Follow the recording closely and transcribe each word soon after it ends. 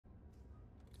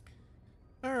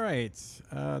Alright,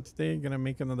 today I'm going to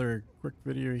make another quick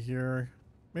video here.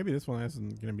 Maybe this one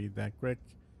isn't going to be that quick,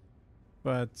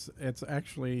 but it's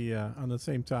actually on the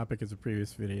same topic as the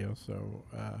previous video, so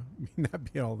may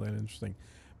not be all that interesting.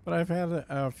 But I've had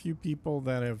a few people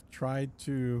that have tried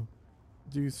to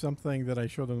do something that I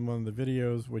showed in one of the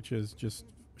videos, which is just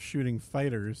shooting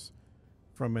fighters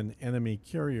from an enemy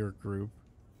carrier group.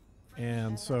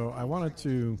 And so I wanted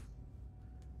to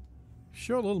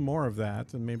show a little more of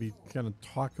that and maybe kind of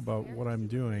talk about what I'm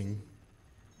doing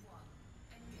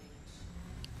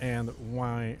and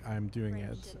why I'm doing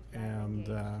it, and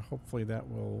hopefully that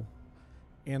will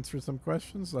answer some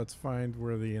questions. Let's find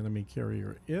where the enemy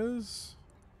carrier is.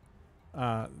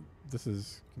 This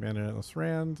is Commander Atlas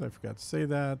Rand. I forgot to say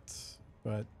that,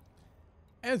 but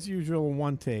as usual,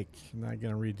 one take. I'm not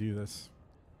going to redo this.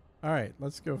 All right,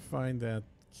 let's go find that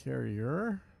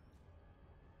carrier.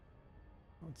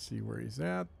 Let's see where he's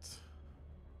at.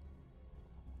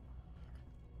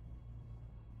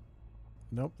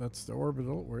 Nope, that's the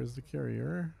orbital. Where's the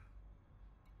carrier?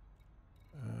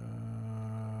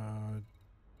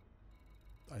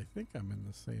 I think I'm in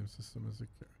the same system as the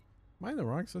carrier. Am I in the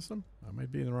wrong system? I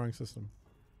might be in the wrong system.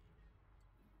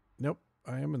 Nope,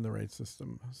 I am in the right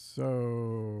system.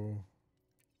 So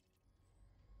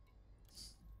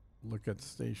let's look at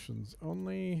stations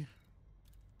only.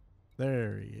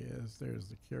 There he is. There's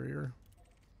the carrier.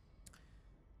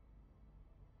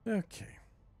 Okay.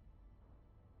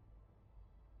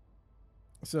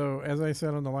 So as I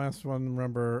said on the last one,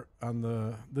 remember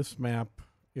on this map,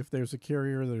 if there's a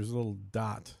carrier, there's a little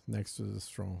dot next to the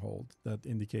stronghold that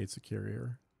indicates a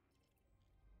carrier.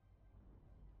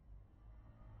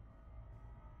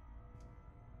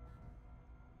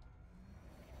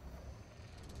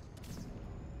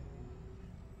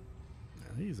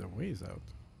 Now he's a ways out.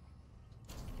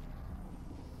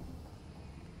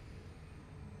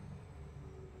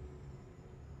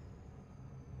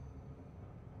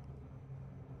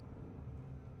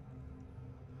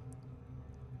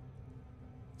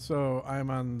 So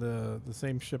I'm on the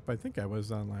same ship I think I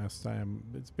was on last time.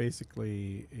 It's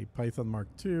basically a Python Mark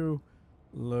II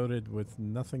loaded with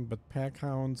nothing but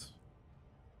Pack-Hounds.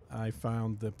 I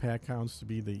found the Pack-Hounds to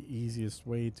be the easiest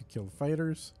way to kill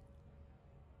fighters.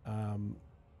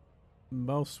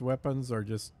 Most weapons are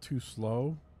just too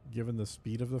slow, given the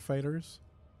speed of the fighters,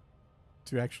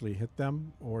 to actually hit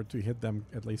them, or to hit them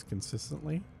at least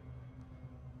consistently.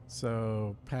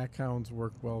 So Pack-Hounds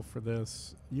work well for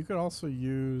this. You could also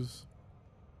use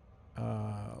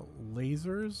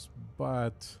lasers,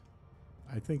 but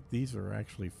I think these are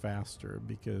actually faster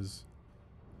because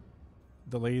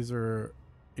the laser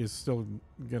is still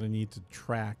going to need to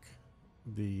track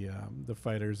the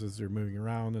fighters as they're moving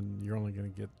around, and you're only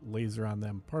going to get laser on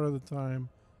them part of the time.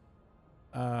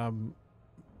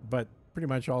 But pretty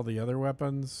much all the other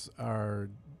weapons are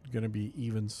going to be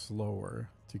even slower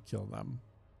to kill them.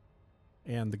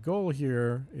 And the goal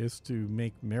here is to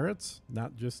make merits,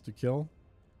 not just to kill.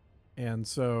 And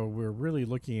so we're really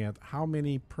looking at how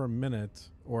many per minute,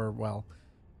 or well,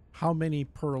 how many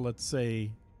per, let's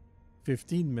say,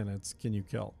 15 minutes can you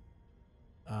kill.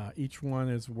 Each one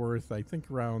is worth, I think,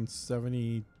 around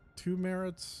 72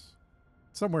 merits,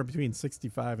 somewhere between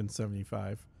 65 and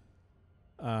 75.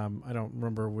 I don't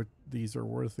remember what these are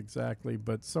worth exactly,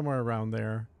 but somewhere around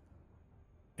there.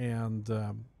 And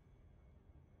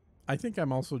I think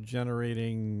I'm also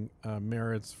generating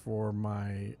merits for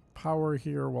my power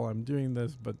here while I'm doing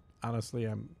this, but honestly,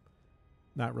 I'm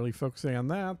not really focusing on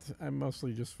that. I'm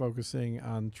mostly just focusing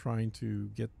on trying to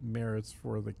get merits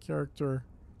for the character.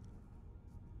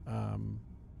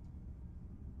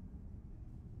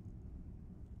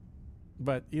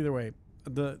 But either way,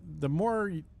 the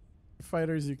more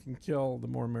fighters you can kill, the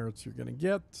more merits you're going to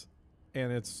get.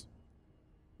 And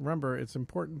remember, it's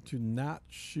important to not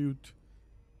shoot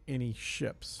any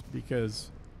ships, because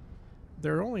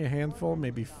there are only a handful,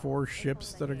 maybe 4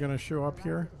 ships that are going to show up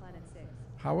here.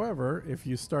 However, if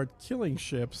you start killing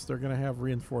ships, they're going to have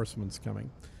reinforcements coming.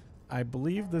 I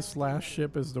believe this last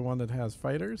ship is the one that has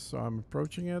fighters, so I'm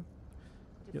approaching it.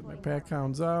 Get my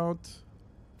Pack-Hounds out.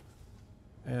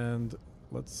 And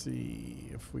let's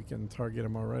see if we can target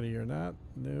them already or not.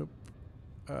 Nope.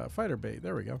 Fighter bay.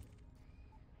 There we go.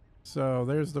 So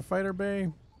there's the fighter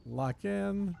bay. Lock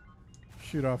in.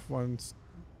 Shoot off once,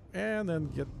 and then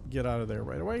get out of there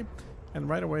right away. And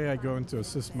right away I go into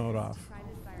assist mode off.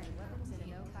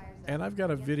 And I've got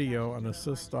a video on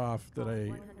assist off that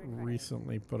I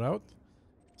recently put out.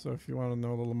 So if you want to know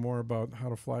a little more about how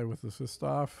to fly with assist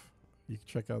off, you can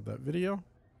check out that video.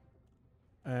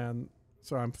 And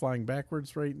so I'm flying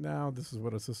backwards right now. This is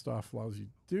what assist off allows you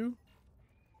to do.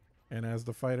 And as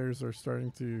the fighters are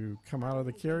starting to come out of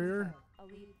the carrier,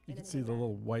 you can see the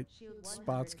little white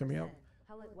spots coming out.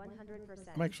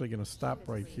 I'm actually going to stop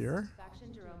right here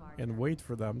and wait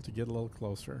for them to get a little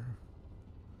closer.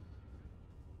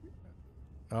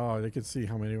 Oh, you can see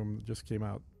how many of them just came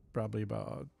out. Probably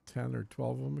about 10 or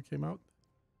 12 of them came out.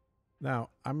 Now,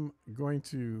 I'm going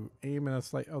to aim in a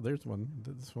slight... Oh, there's one.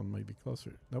 This one might be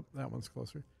closer. Nope, that one's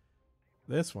closer.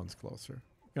 This one's closer.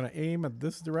 I'm going to aim at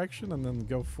this direction and then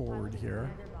go forward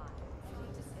here.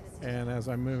 And as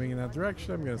I'm moving in that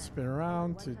direction, I'm going to spin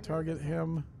around to target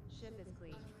him.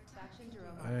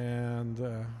 And,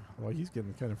 well, he's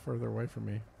getting kind of further away from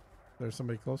me. There's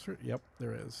somebody closer? Yep,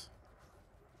 there is.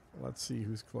 Let's see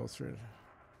who's closer.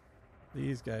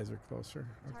 These guys are closer.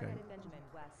 Okay.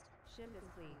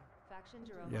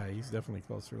 Yeah, he's definitely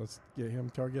closer. Let's get him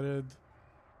targeted.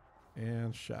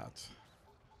 And shot.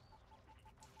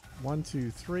 1,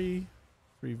 2, 3.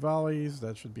 3 volleys.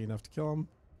 That should be enough to kill him.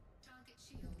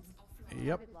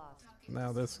 Yep.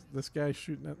 Now this guy's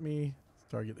shooting at me.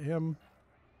 Let's target him.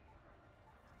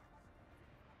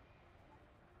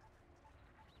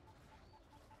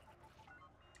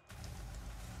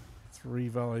 Three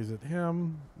volleys at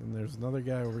him. And there's another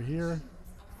guy over here.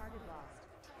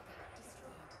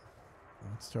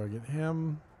 Let's target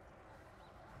him.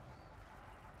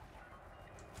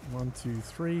 1, 2,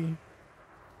 3.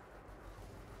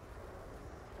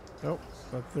 Oh,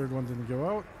 that third one didn't go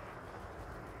out.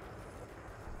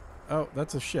 Oh,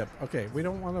 that's a ship. Okay, we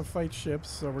don't want to fight ships,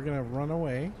 so we're going to run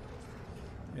away.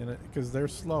 Because they're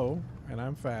slow, and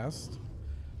I'm fast.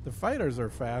 The fighters are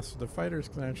fast, so the fighters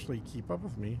can actually keep up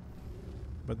with me.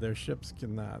 But their ships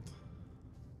cannot.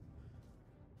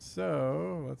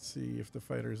 So, let's see if the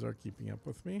fighters are keeping up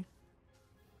with me.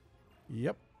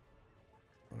 Yep.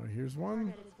 Oh, here's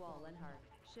one.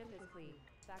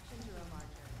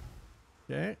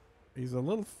 Okay. He's a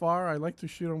little far. I like to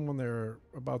shoot him when they're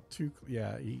about 2...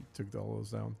 Yeah, he took all those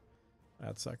down.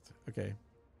 That sucked. Okay.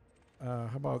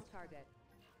 How about...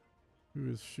 Who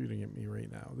is shooting at me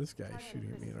right now? This guy's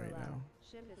shooting at me right now.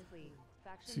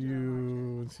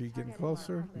 Is he getting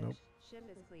closer? Nope.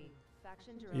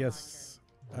 Yes.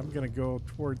 I'm going to go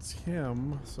towards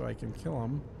him so I can kill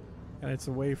him. And it's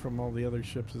away from all the other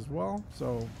ships as well.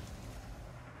 So...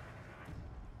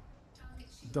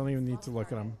 Don't even need to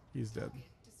look at him. He's dead.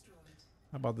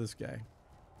 How about this guy?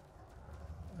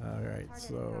 Alright,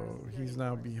 so he's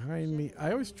now behind me.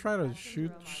 I always try to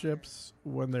shoot ships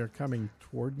when they're coming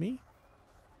toward me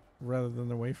rather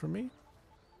than away from me.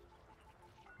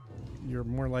 You're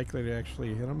more likely to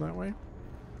actually hit him that way.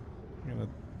 I'm going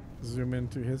to zoom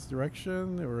into his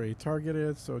direction. We're already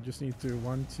targeted, so just need to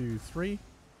 1, 2, 3.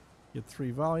 Get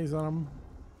 3 volleys on him.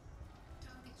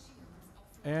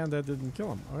 And that didn't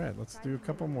kill him. Alright, let's do a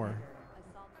couple more.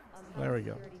 There we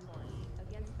go.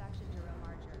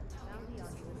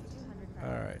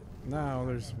 Alright, now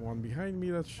there's one behind me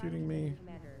that's shooting me.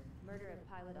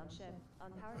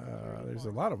 There's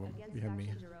a lot of them behind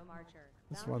me.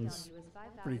 This one's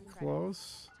pretty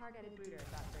close.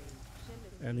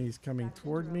 And he's coming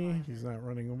toward me. He's not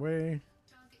running away.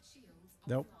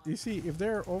 Nope. You see, if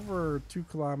they're over 2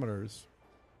 kilometers,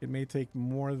 it may take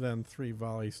more than 3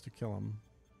 volleys to kill them.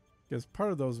 Because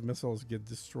part of those missiles get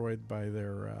destroyed by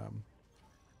their...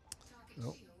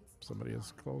 Oh, somebody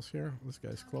is close here. This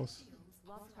guy's close.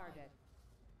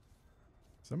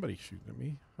 Somebody's shooting at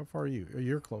me. How far are you? Oh,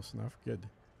 you're close enough. Good.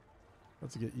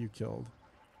 Let's get you killed.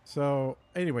 So,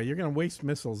 anyway, you're going to waste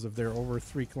missiles if they're over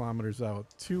 3 kilometers out.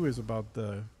 2 is about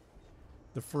the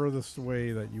furthest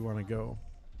way that you want to go.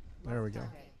 There we go.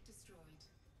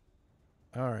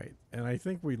 Alright, and I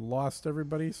think we lost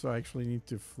everybody, so I actually need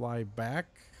to fly back.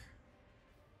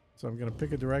 So I'm going to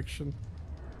pick a direction.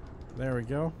 There we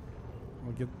go.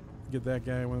 We'll get that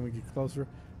guy when we get closer.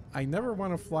 I never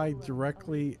want to fly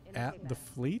directly at the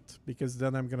fleet, because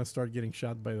then I'm going to start getting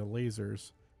shot by the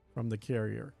lasers from the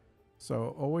carrier.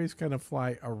 So always kind of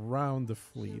fly around the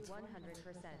fleet.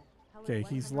 Okay,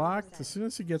 he's locked. As soon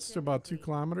as he gets to about 2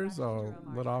 kilometers, I'll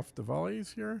let off the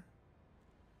volleys here.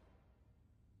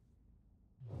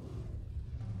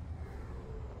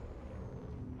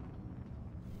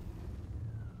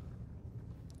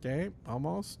 Okay,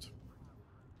 almost.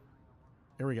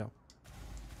 Here we go.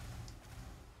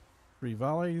 3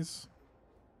 volleys.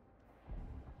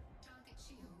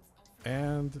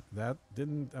 And that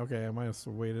didn't... Okay, I might have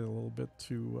waited a little bit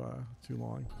too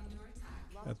long.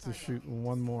 Had to shoot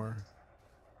one more.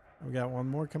 We got one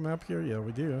more coming up here? Yeah,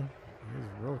 we do.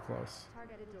 He's real close.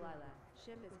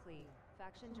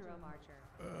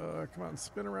 Come on,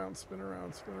 spin around, spin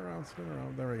around, spin around, spin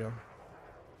around. There we go.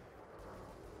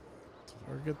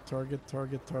 Target, target,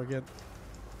 target, target.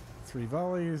 3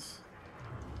 volleys.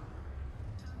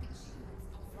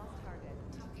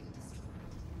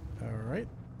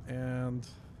 and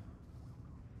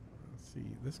let's see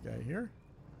this guy here.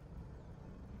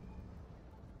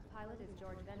 Pilot is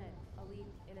George Bennett, elite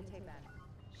in a tape back.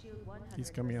 Shield 100%. He's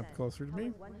coming up closer to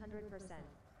me. 100%.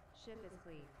 Ship is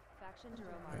clean. Faction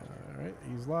Jerome Archer. All right,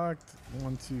 he's locked.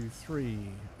 1, 2, 3,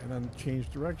 and then change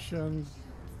direction.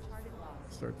 Target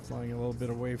lost. Start flying a little bit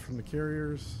away from the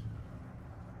carriers.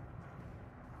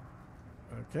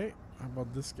 Okay, how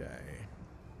about this guy?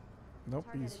 Nope,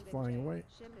 Target he's is flying Vic J. away.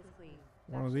 Ship is clean.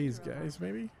 One of Faction these Jerome guys, Archer.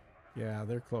 maybe? Yeah,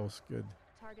 they're close. Good.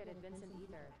 Targeted Vincent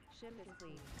Ether. Ship is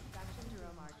clean. Faction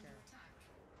Jerome Archer.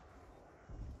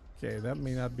 Okay, that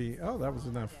may not be... Oh, that was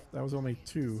enough. That was only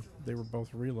 2. They were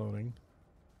both reloading.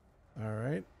 All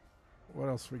right. What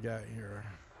else we got here?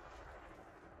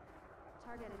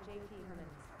 Targeted JP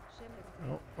Hermans. Ship is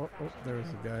clean. Oh, Faction there's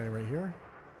Jerome a guy right here.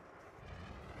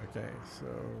 Okay, so...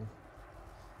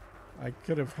 I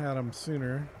could have had him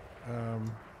sooner.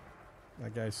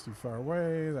 That guy's too far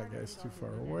away. That guy's too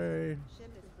far away.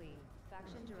 Ship is clean.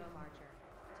 Faction Jerome Archer.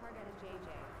 Targeted JJ.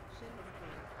 Ship is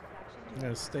clean. Faction I'm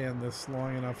going to stay on this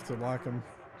long enough to lock him.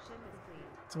 Ship is clean.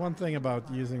 It's one thing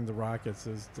about using the rockets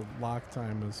is the lock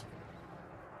time is...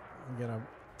 I'm going to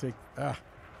take...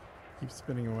 keep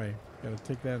spinning away. Got to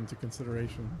take that into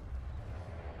consideration.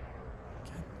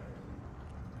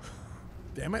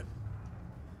 Damn it.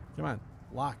 Come on.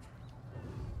 Lock.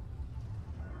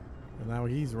 And now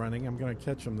he's running. I'm going to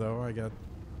catch him, though. I got...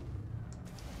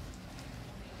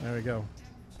 There we go.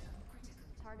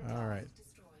 Target All right.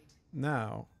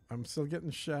 Now, I'm still getting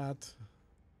shot.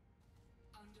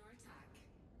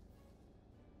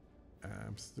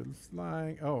 I'm still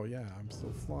flying. Oh, yeah, I'm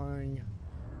still flying.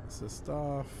 Assist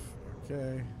off.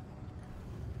 Okay.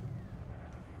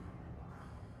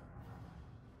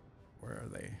 Where are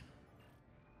they?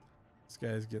 This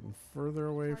guy's getting further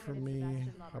away from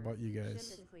me. How about you guys?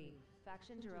 Ship is clean.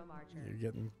 Faction Jerome Archer. You're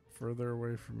getting further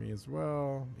away from me as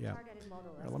well. Yeah. Targeted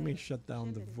modal All right, let me escape. shut down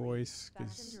Ship the is clean. voice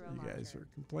because Faction Jerome you guys Archer. are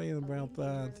complaining about Elite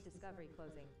that. Universe Discovery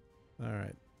closing. All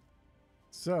right.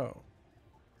 So,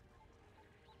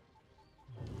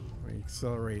 we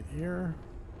accelerate here.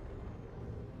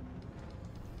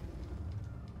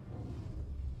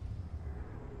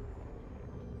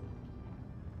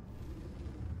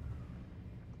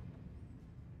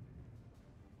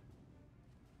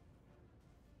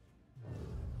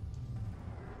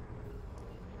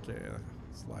 Okay,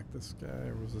 let's lock this guy.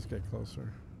 Or was this guy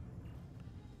closer?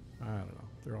 I don't know.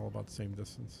 They're all about the same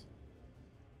distance.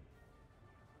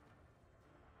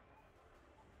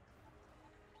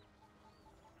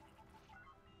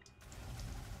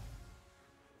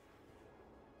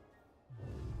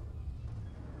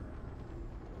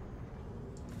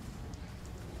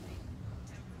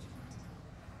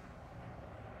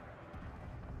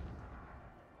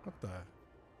 What the?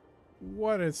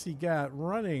 What has he got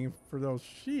running for those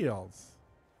shields?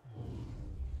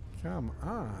 Come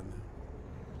on.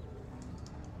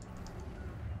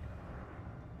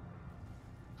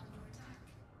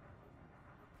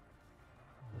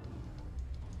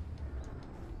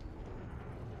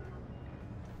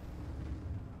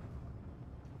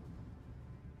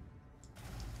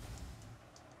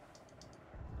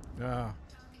 Ah.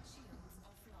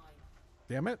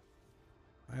 Damn it.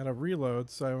 I had a reload,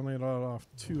 so I only let off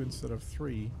 2 instead of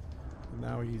 3. And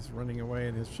now he's running away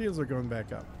and his shields are going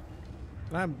back up.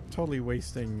 And I'm totally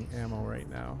wasting ammo right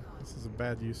now. This is a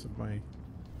bad use of my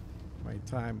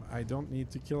time. I don't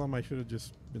need to kill him. I should have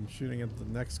just been shooting at the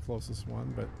next closest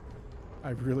one, but I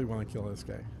really want to kill this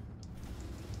guy.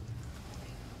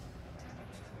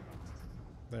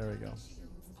 There we go.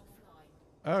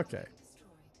 Okay.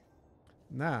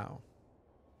 Now,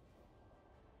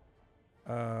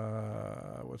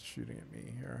 what's shooting at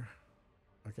me here?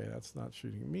 Okay, that's not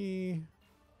shooting me.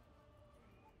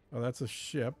 Oh, that's a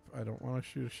ship. I don't want to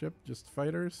shoot a ship, just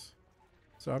fighters.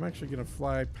 So I'm actually going to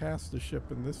fly past the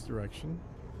ship in this direction.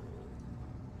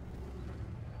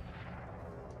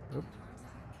 Oop.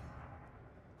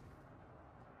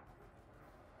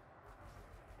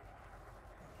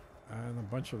 And a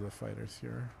bunch of the fighters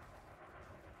here.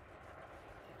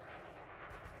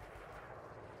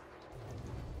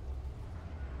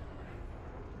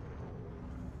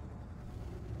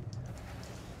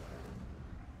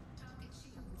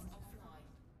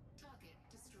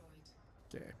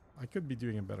 Okay, I could be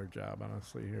doing a better job,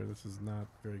 honestly, here. This is not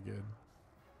very good.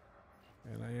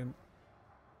 And I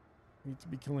need to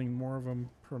be killing more of them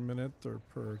per minute or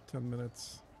per 10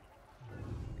 minutes.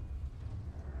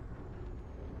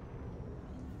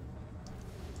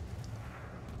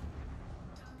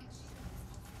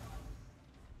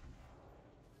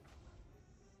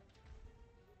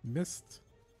 Missed.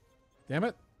 Damn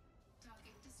it.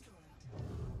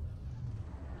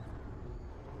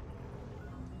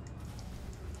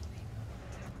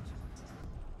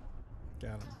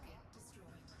 Got him.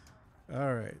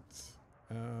 All right.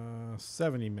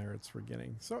 70 merits we're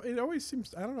getting. So it always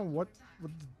seems, I don't know what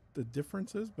the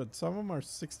difference is, but some of them are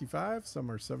 65, some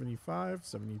are 75,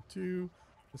 72.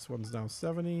 This one's now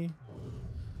 70.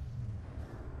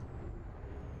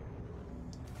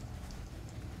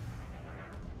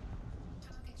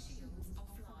 Target shields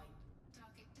offline.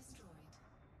 Target destroyed.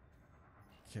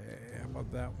 Okay, how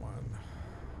about that one?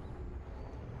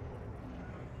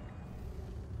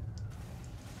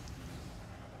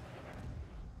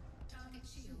 Target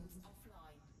shields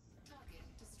offline. Target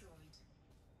destroyed.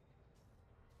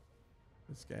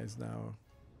 This guy's now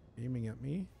aiming at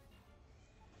me.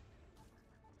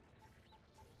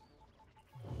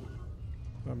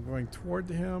 I'm going toward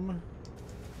him.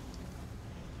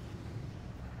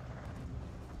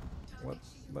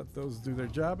 Let those do their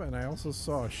job. And I also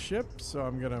saw a ship, so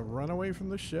I'm going to run away from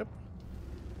the ship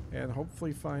and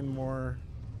hopefully find more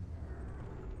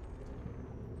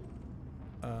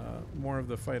of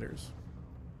the fighters.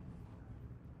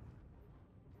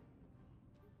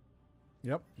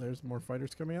 Yep, there's more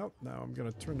fighters coming out. Now I'm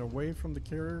going to turn away from the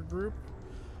carrier group.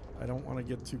 I don't want to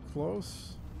get too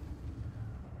close.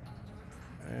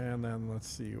 And then let's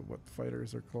see what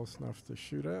fighters are close enough to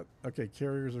shoot at. Okay,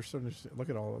 carriers are starting to look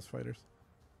at all those fighters.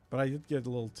 But I did get a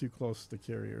little too close to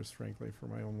carriers, frankly, for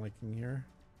my own liking here.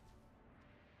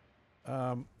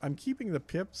 I'm keeping the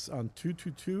pips on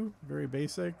 2-2-2, very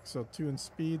basic. So 2 in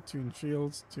speed, 2 in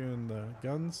shields, 2 in the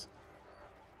guns.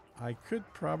 I could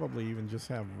probably even just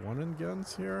have 1 in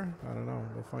guns here. I don't know.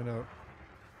 We'll find out.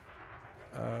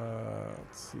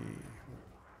 Let's see.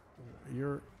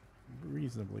 You're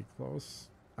reasonably close.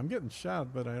 I'm getting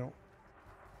shot, but I don't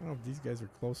know if these guys are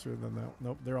closer than that.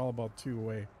 Nope, they're all about 2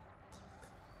 away.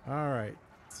 All right,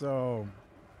 so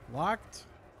locked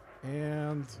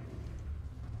and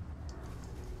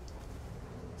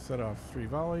set off 3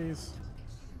 volleys.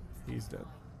 He's dead.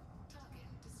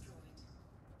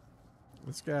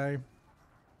 This guy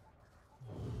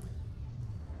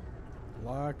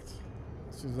locked.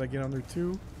 As soon as I get under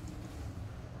 2,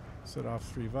 set off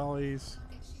 3 volleys.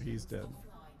 He's dead.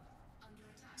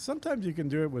 Sometimes you can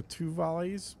do it with 2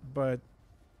 volleys, but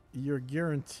you're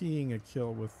guaranteeing a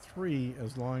kill with 3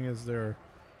 as long as they're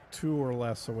 2 or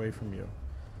less away from you.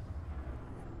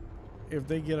 If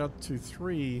they get up to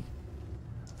 3,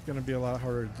 it's going to be a lot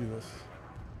harder to do this.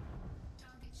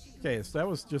 Okay, so that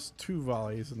was just 2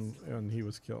 volleys and he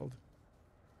was killed.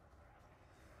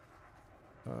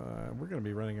 We're going to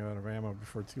be running out of ammo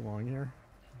before too long here.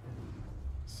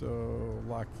 So,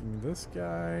 locking this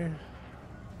guy.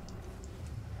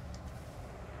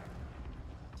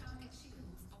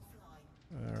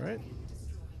 Alright.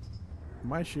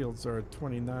 My shields are at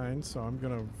 29, so I'm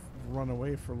going to run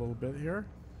away for a little bit here.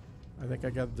 I think I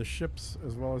got the ships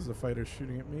as well as the fighters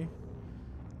shooting at me.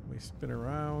 Let me spin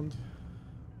around.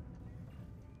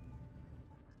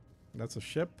 That's a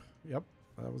ship. Yep,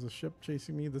 that was a ship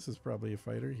chasing me. This is probably a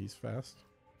fighter. He's fast.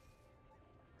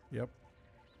 Yep.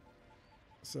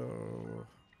 So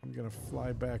I'm going to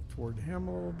fly back toward him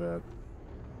a little bit.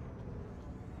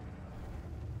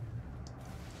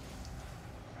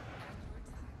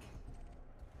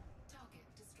 Target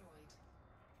destroyed.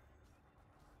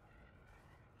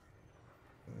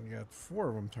 I got 4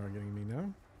 of them targeting me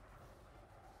now.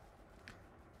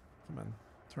 Come on.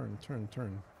 Turn, turn,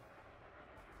 turn.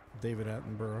 David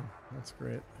Attenborough. That's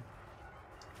great.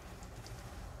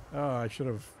 Oh, I should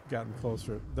have gotten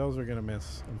closer. Those are going to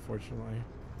miss, unfortunately.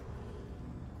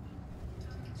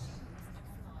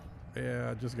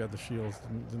 Yeah, I just got the shields.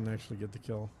 Didn't actually get the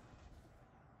kill.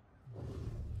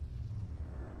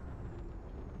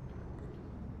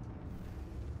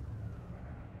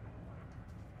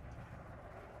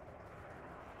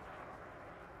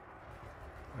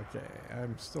 Okay,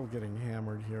 I'm still getting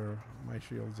hammered here. My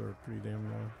shields are pretty damn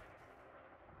low.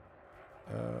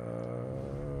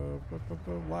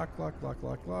 Lock, lock, lock,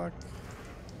 lock, lock.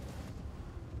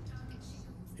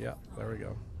 Yeah, there we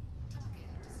go.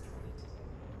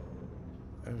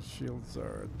 And shields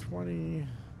are 20.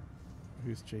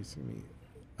 Who's chasing me?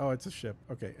 Oh, it's a ship.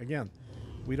 Okay, again,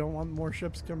 we don't want more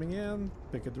ships coming in.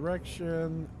 Pick a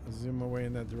direction. Zoom away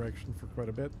in that direction for quite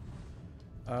a bit.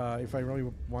 If I really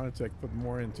wanted to, I could put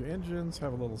more into engines,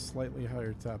 have a little slightly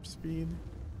higher top speed.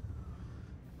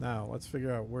 Now, let's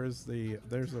figure out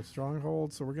there's a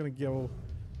stronghold, so we're going to go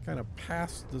kind of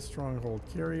past the stronghold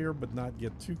carrier, but not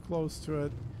get too close to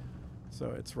it.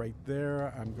 So it's right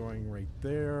there. I'm going right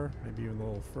there, maybe even a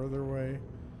little further away.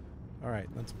 All right,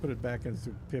 let's put it back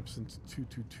into pips into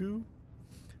 222.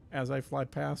 As I fly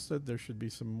past it, there should be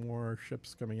some more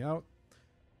ships coming out.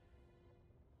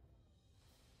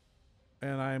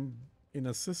 And I'm in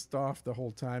assist off the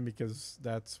whole time because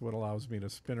that's what allows me to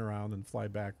spin around and fly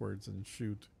backwards and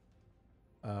shoot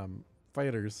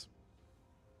fighters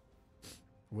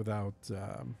without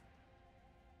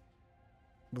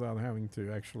without having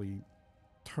to actually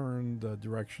turn the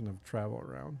direction of travel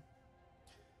around.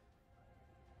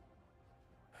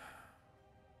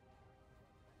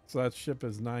 So that ship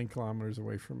is 9 kilometers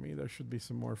away from me. There should be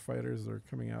some more fighters that are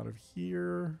coming out of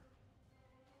here.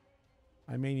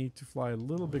 I may need to fly a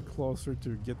little bit closer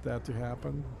to get that to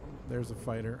happen. There's a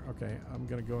fighter. Okay, I'm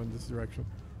going to go in this direction.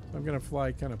 So I'm going to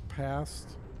fly kind of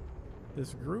past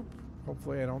this group.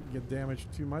 Hopefully I don't get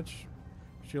damaged too much.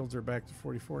 Shields are back to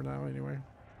 44 now anyway.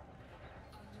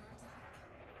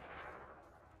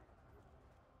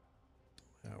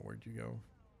 Where'd you go?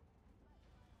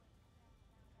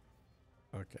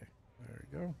 Okay, there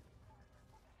we go.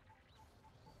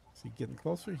 Is he getting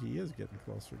closer? He is getting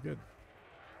closer. Good.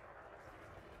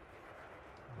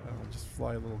 I'll just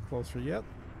fly a little closer yet.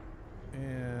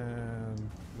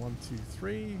 And 1, 2,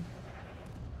 3.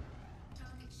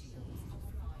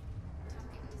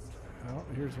 Oh,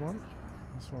 here's one.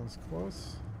 This one's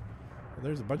close. Oh,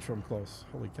 there's a bunch of them close.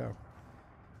 Holy cow.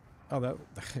 Oh, that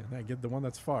I get the one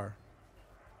that's far.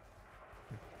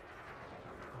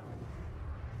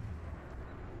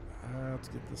 Let's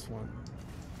get this one.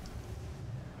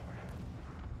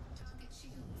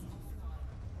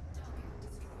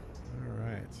 All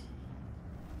right.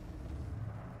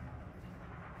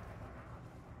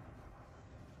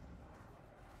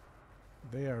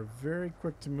 They are very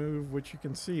quick to move, which you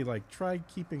can see. Like, try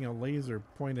keeping a laser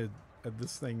pointed at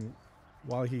this thing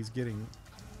while he's getting...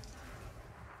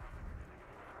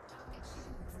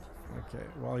 Okay,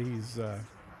 while he's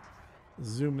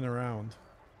zooming around.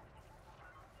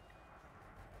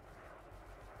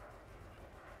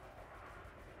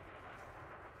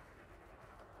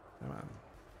 Come on.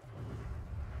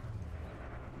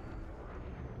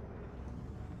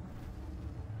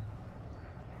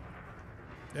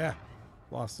 Yeah,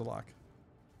 lost the lock.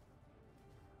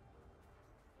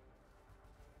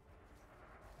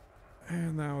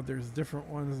 And now there's different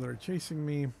ones that are chasing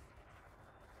me.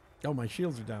 Oh, my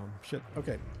shields are down. Shit.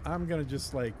 Okay, I'm gonna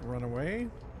just like run away.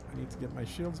 I need to get my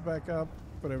shields back up,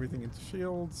 put everything into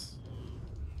shields.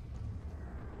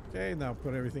 Okay, now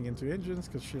put everything into engines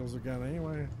because shields are gone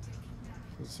anyway.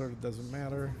 So it sort of doesn't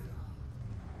matter.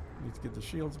 Need to get the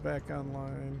shields back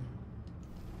online.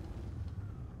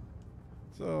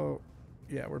 So,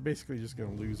 yeah, we're basically just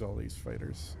going to lose all these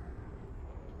fighters.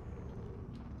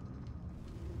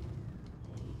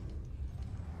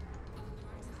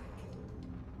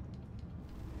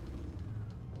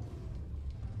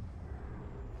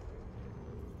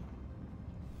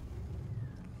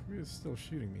 Who is still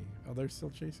shooting me? Oh, they're still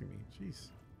chasing me. Jeez.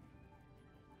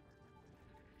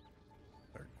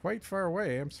 They're quite far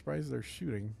away. I'm surprised they're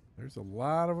shooting. There's a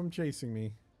lot of them chasing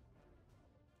me.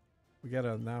 We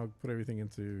gotta now put everything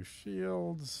into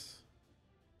shields.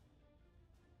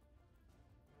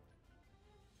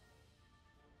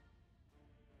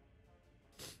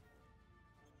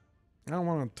 I don't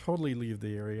want to totally leave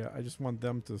the area. I just want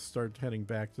them to start heading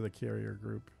back to the carrier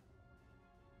group.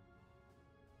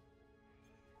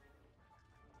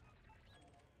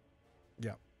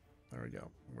 Yeah, there we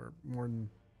go. We're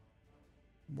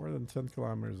more than 10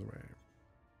 kilometers away.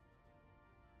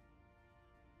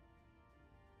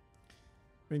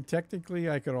 I mean, technically,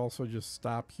 I could also just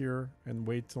stop here and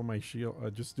wait till my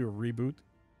shield, just do a reboot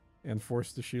and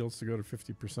force the shields to go to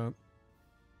 50%.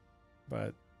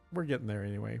 But we're getting there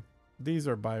anyway. These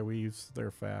are bi-weaves.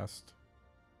 They're fast.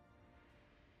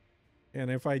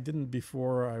 And if I didn't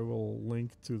before, I will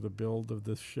link to the build of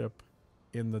this ship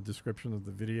in the description of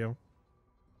the video.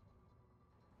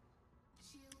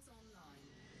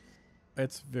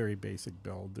 It's very basic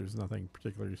build. There's nothing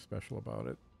particularly special about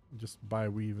it. Just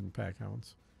bi-weave and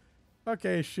Pack-Hounds.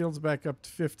 Okay, shields back up to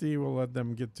 50. We'll let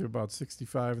them get to about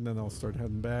 65 and then I'll start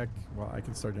heading back. Well, I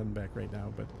can start heading back right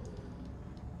now, but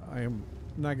I am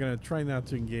not going to try not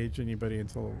to engage anybody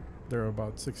until they're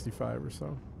about 65 or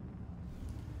so.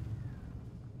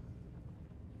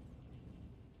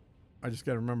 I just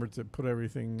got to remember to put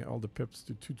everything, all the pips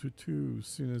to 222 as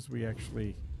soon as we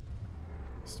actually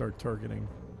start targeting.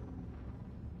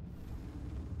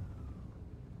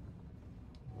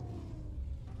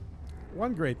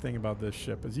 One great thing about this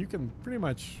ship is you can pretty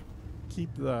much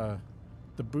keep the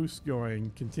boost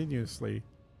going continuously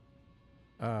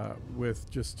with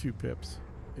just 2 pips.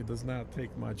 It does not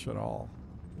take much at all.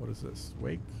 What is this?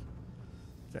 Wake?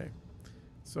 Okay.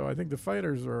 So I think the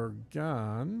fighters are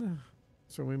gone.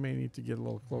 So we may need to get a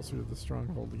little closer to the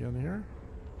stronghold again here.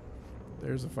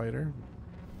 There's a fighter.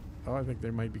 Oh, I think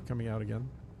they might be coming out again.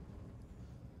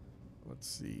 Let's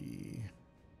see.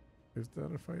 Is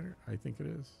that a fighter? I think it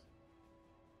is.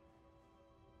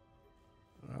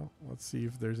 Well, let's see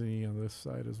if there's any on this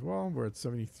side as well. We're at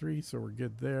 73, so we're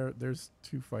good there. There's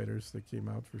 2 fighters that came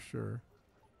out for sure.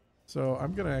 So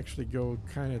I'm going to actually go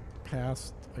kind of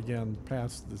past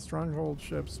the stronghold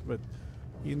ships, but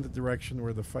in the direction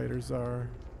where the fighters are.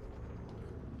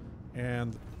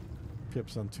 And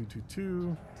pips on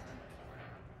 222.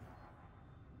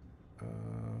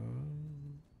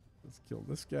 Let's kill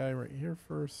this guy right here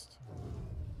first.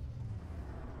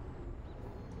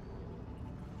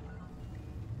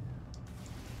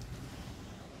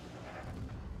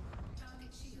 Target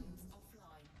shields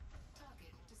offline.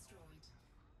 Target destroyed.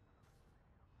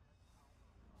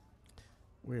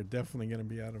 We're definitely going to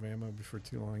be out of ammo before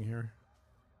too long here.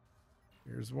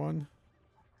 Here's one.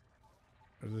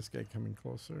 Is this guy coming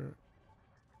closer?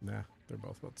 Nah, they're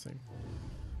both about the same.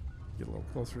 Get a little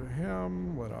closer to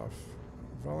him. Let off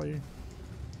volley.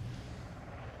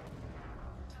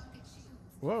 Target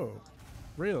shields Whoa,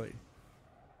 really?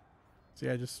 See,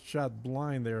 I just shot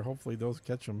blind there. Hopefully those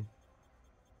catch him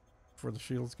before the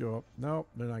shields go up. Nope,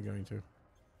 they're not going to.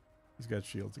 He's got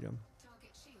shields again.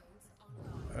 target shields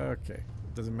online. Okay,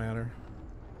 doesn't matter.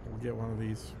 We'll get one of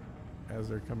these as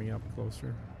they're coming up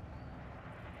closer.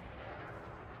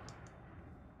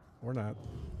 Or not.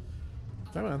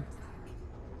 Come on.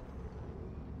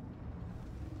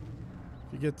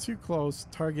 If you get too close,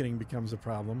 targeting becomes a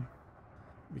problem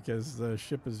because the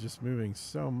ship is just moving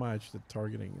so much that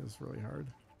targeting is really hard.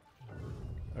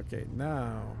 Okay,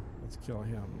 now let's kill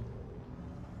him.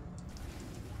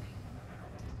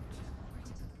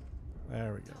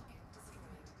 There we go.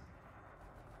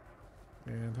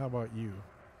 And how about you?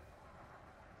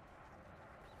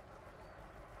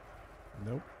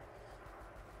 Nope.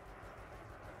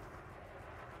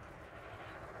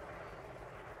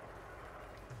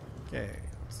 Okay,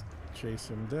 let's chase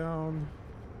him down.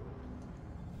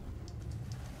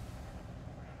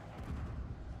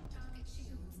 Target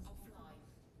shields offline.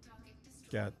 Target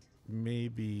destroyed. Got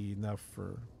maybe enough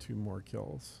for 2 more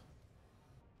kills.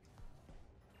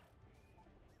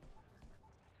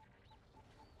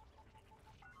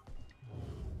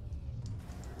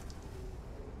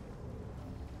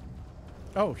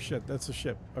 Oh shit, that's a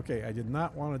ship. Okay, I did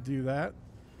not want to do that.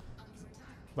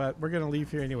 But we're going to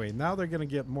leave here anyway. Now they're going to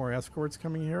get more escorts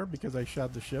coming here because I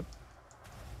shot the ship.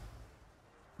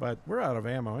 But we're out of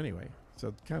ammo anyway, so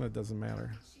it kind of doesn't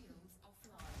matter. Shields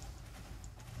offline.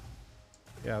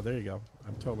 Yeah, there you go.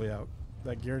 I'm totally out.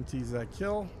 That guarantees that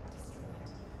kill.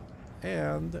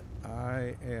 And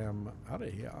I am out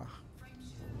of here.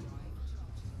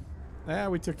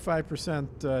 We took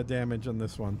 5% damage on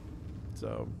this one.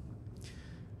 So,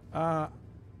 I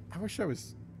wish I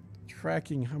was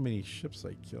tracking how many ships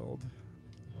I killed.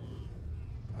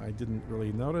 I didn't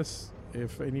really notice.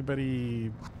 If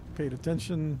anybody paid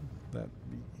attention, that'd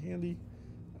be handy.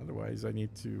 Otherwise, I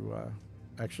need to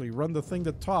actually run the thing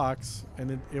that talks,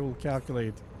 and it will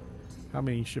calculate how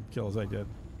many ship kills I did.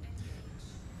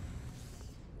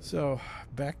 So,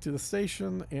 back to the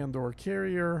station and or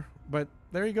carrier. But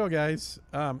there you go, guys.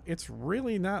 It's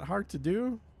really not hard to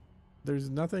do.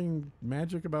 There's nothing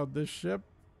magic about this ship.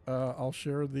 I'll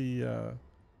share the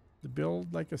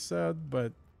build, like I said,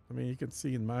 but I mean, you can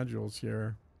see in modules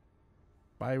here.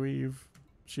 Biweave,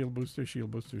 shield booster,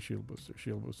 shield booster, shield booster,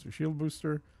 shield booster, shield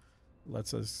booster.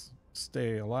 Lets us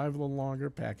stay alive a little longer.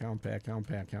 Pack-Hound, Pack-Hound,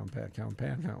 Pack-Hound, Pack-Hound,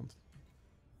 Pack-Hound.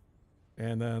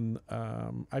 And then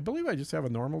I believe I just have a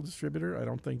normal distributor. I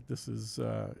don't think this is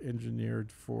engineered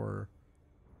for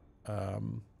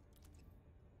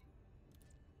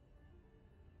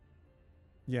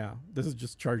yeah, this is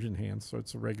just charge in hand, so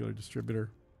it's a regular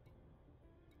distributor.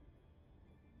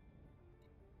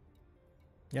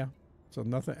 Yeah, so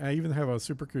nothing. I even have a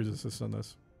super cruise assist on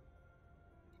this.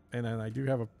 And then I do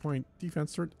have a point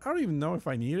defense turret. I don't even know if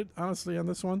I need it, honestly, on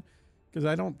this one. Because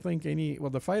I don't think any... Well,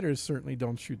 the fighters certainly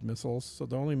don't shoot missiles. So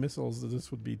the only missiles that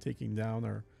this would be taking down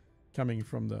are coming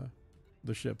from the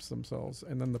ships themselves.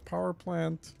 And then the power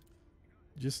plant,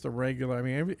 just a regular... I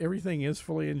mean, everything is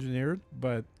fully engineered,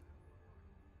 but...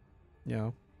 You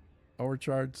know,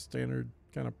 overcharged, standard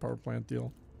kind of power plant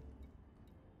deal.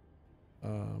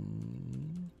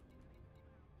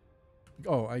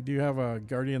 Oh, I do have a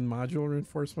Guardian module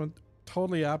reinforcement.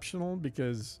 Totally optional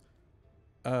because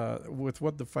with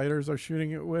what the fighters are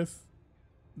shooting it with,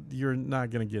 you're not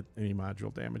going to get any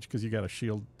module damage because you got a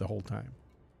shield the whole time.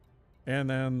 And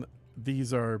then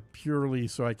these are purely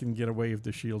so I can get away if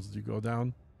the shields do go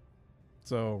down.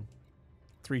 So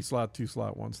 3 slot, 2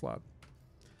 slot, 1 slot.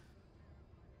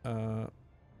 All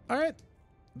right,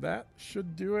 that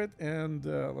should do it. And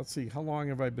let's see, how long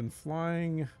have I been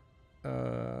flying?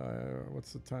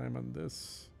 What's the time on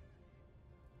this?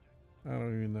 I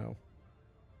don't even know.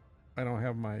 I don't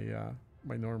have my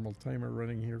my normal timer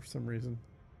running here for some reason.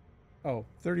 Oh,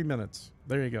 30 minutes.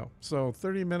 There you go. So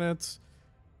 30 minutes.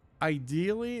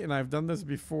 Ideally, and I've done this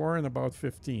before, in about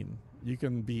 15. You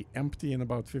can be empty in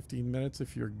about 15 minutes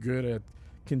if you're good at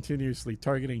continuously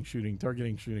targeting, shooting,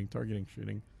 targeting, shooting, targeting,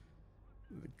 shooting.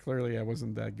 Clearly, I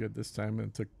wasn't that good this time, and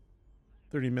it took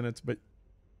 30 minutes, but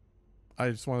I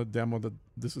just want to demo that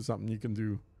this is something you can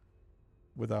do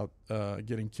without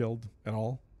getting killed at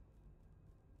all,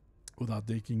 without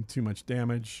taking too much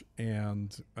damage,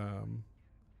 and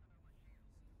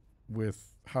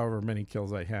with however many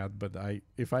kills I had. But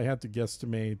if I had to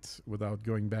guesstimate without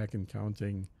going back and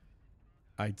counting,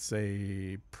 I'd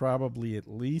say probably at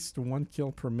least 1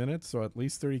 kill per minute, so at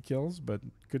least 30 kills, but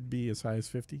could be as high as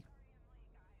 50.